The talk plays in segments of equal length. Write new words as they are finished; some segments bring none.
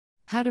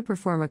How to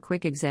perform a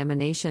quick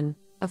examination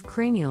of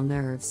cranial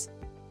nerves.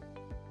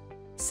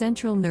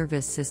 Central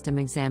nervous system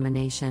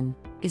examination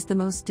is the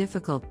most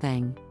difficult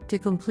thing to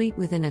complete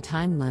within a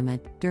time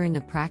limit during the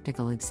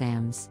practical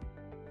exams.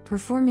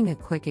 Performing a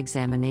quick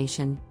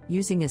examination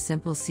using a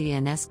simple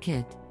CNS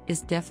kit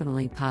is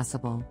definitely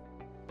possible.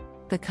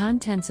 The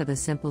contents of a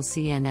simple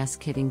CNS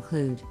kit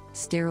include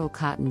sterile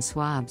cotton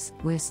swabs,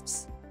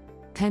 wisps,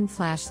 pen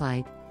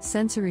flashlight,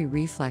 sensory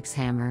reflex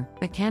hammer,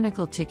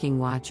 mechanical ticking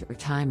watch or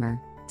timer,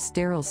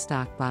 sterile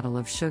stock bottle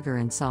of sugar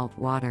and salt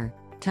water,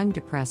 tongue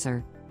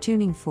depressor,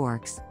 tuning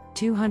forks,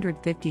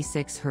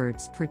 256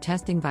 Hz for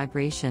testing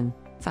vibration,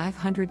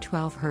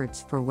 512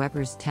 Hz for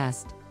Weber's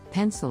test,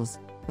 pencils,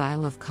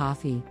 vial of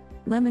coffee,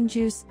 lemon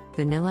juice,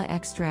 vanilla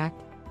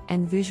extract,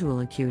 and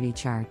visual acuity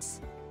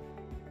charts.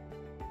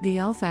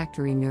 The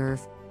olfactory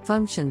nerve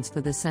functions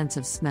for the sense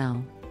of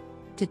smell.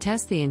 To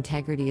test the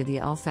integrity of the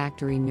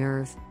olfactory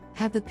nerve,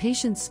 have the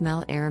patient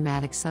smell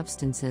aromatic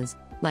substances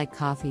like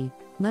coffee,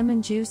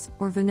 lemon juice,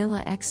 or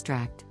vanilla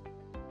extract.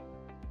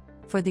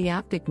 For the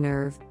optic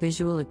nerve,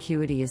 visual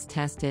acuity is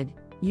tested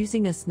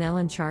using a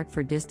Snellen chart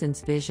for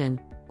distance vision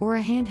or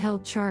a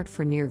handheld chart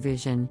for near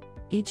vision.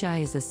 Each eye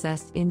is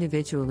assessed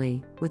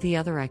individually, with the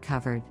other eye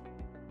covered.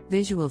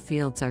 Visual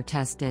fields are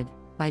tested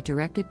by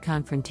directed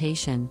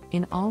confrontation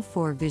in all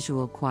 4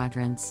 visual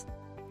quadrants.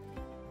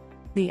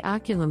 The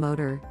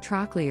oculomotor,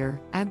 trochlear,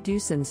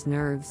 abducens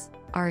nerves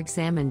are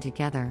examined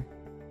together.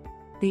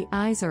 The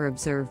eyes are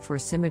observed for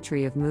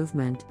symmetry of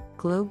movement,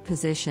 globe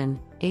position,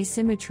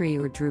 asymmetry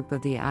or droop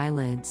of the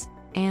eyelids,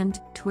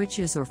 and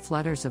twitches or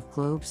flutters of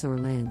globes or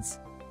lids.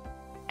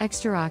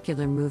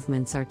 Extraocular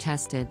movements are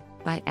tested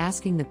by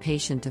asking the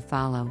patient to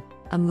follow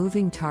a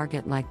moving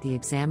target like the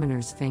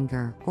examiner's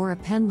finger or a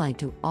pen light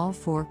to all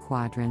 4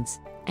 quadrants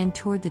and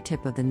toward the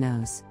tip of the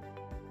nose.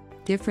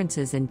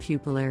 Differences in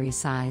pupillary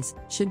size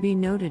should be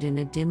noted in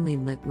a dimly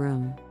lit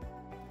room.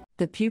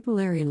 The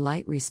pupillary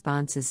light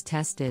response is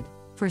tested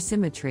for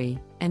symmetry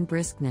and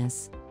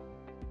briskness.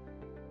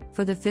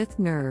 For the 5th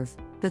nerve,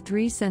 the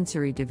 3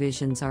 sensory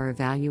divisions are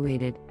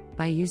evaluated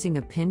by using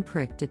a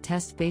pinprick to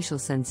test facial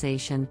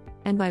sensation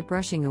and by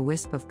brushing a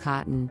wisp of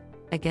cotton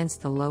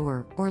against the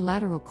lower or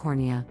lateral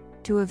cornea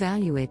to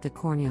evaluate the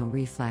corneal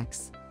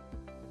reflex.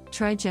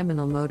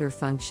 Trigeminal motor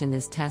function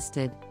is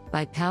tested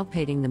by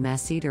palpating the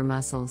masseter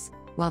muscles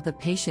while the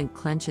patient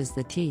clenches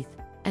the teeth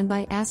and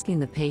by asking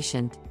the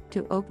patient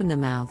to open the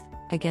mouth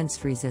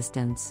against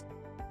resistance.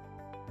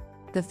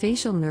 The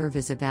facial nerve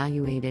is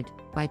evaluated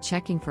by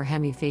checking for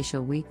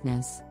hemifacial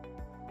weakness.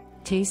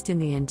 Taste in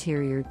the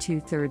anterior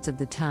 2/3 of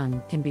the tongue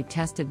can be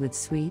tested with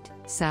sweet,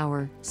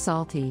 sour,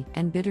 salty,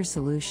 and bitter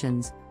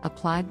solutions,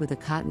 applied with a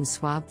cotton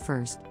swab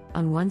first,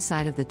 on one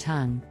side of the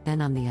tongue, then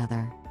on the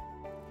other.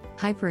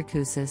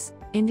 Hyperacusis,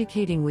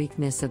 indicating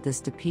weakness of the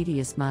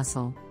stapedius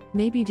muscle,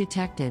 may be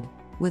detected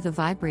with a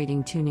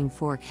vibrating tuning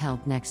fork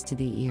held next to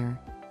the ear.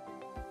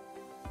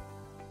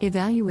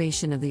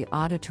 Evaluation of the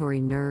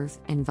auditory nerve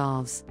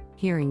involves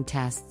hearing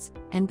tests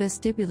and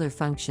vestibular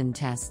function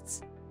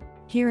tests.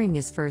 Hearing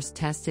is first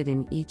tested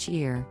in each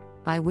ear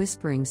by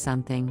whispering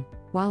something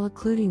while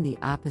occluding the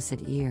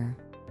opposite ear.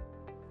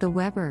 The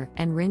Weber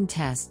and Rhin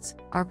tests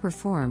are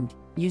performed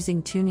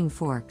using tuning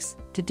forks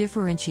to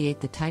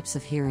differentiate the types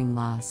of hearing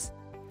loss.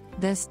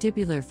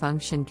 Vestibular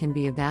function can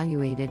be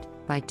evaluated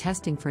by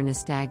testing for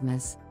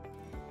nystagmus.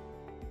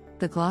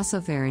 The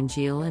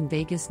glossopharyngeal and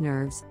vagus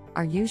nerves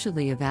are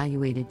usually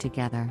evaluated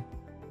together.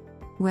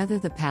 Whether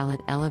the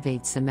palate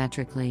elevates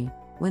symmetrically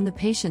when the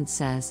patient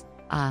says,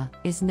 "ah,"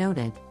 is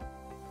noted.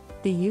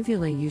 The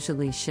uvula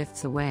usually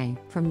shifts away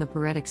from the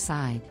paretic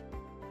side.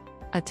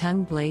 A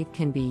tongue blade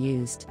can be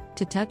used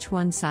to touch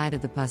one side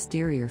of the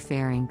posterior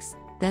pharynx,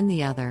 then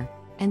the other,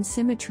 and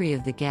symmetry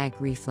of the gag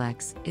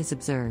reflex is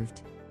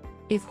observed.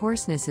 If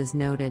hoarseness is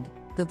noted,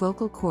 the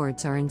vocal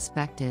cords are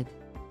inspected.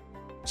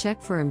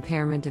 Check for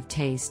impairment of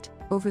taste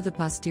over the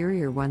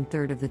posterior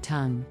 1/3 of the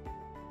tongue.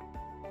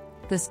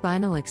 The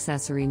spinal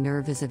accessory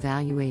nerve is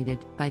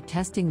evaluated by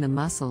testing the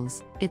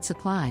muscles it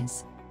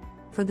supplies.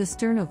 For the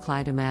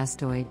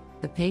sternocleidomastoid,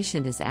 the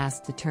patient is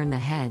asked to turn the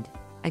head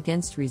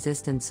against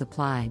resistance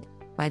supplied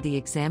by the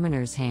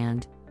examiner's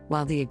hand,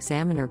 while the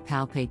examiner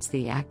palpates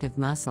the active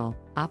muscle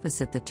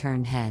opposite the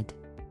turned head.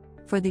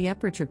 For the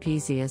upper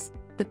trapezius,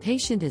 the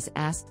patient is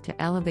asked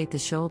to elevate the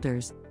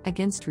shoulders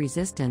against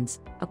resistance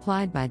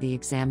applied by the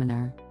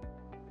examiner.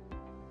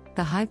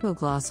 The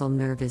hypoglossal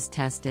nerve is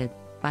tested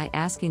by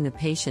asking the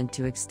patient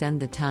to extend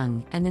the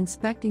tongue and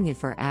inspecting it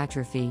for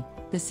atrophy,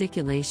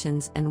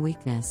 vesiculations, and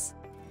weakness.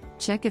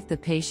 Check if the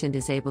patient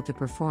is able to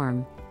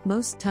perform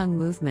most tongue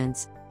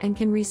movements and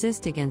can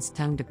resist against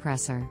tongue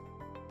depressor.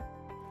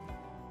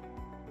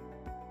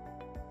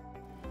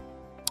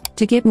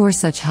 To get more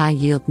such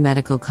high-yield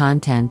medical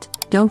content,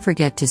 don't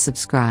forget to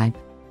subscribe.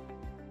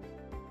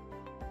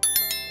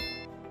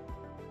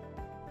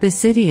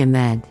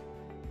 BasidiaMED,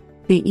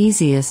 the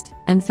easiest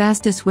and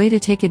fastest way to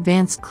take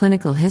advanced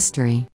clinical history.